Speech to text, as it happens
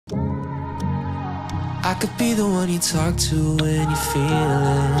I could be the one you talk to when you're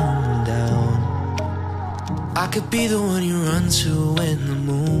feeling down. I could be the one you run to when the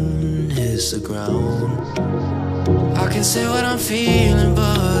moon hits the ground. I can say what I'm feeling,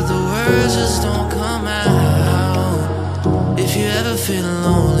 but the words just don't come out. If you ever feeling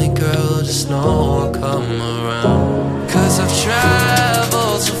lonely, girl, just know I'll come around. 'Cause I've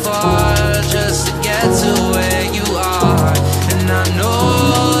traveled so far just to get to where you are. And I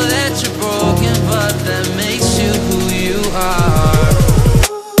know that you're broken, but that makes you who you are.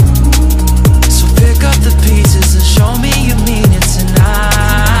 So pick up the pieces and show me you mean it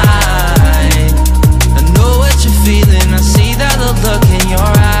tonight. I know what you're feeling, I see that look in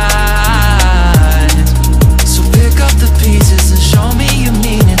your eyes. So pick up the pieces and show me you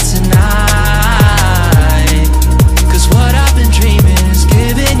mean it tonight. 'Cause what I've been dreaming is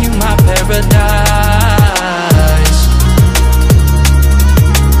giving you my paradise.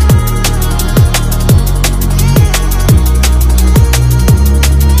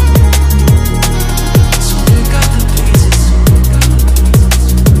 So pick up the pieces.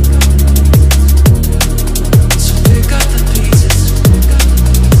 So pick up the pieces.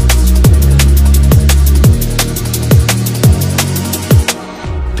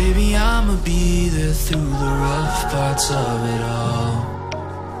 Baby, I'ma be there through the rough parts of it all.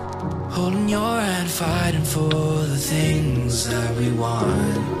 Holding your hand, fighting for the things that we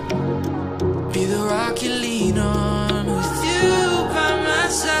want. Be the rock you lean on, with you by my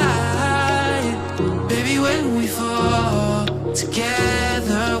side. Baby, when we fall,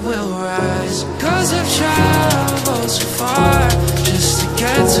 together we'll rise. 'Cause I've traveled so far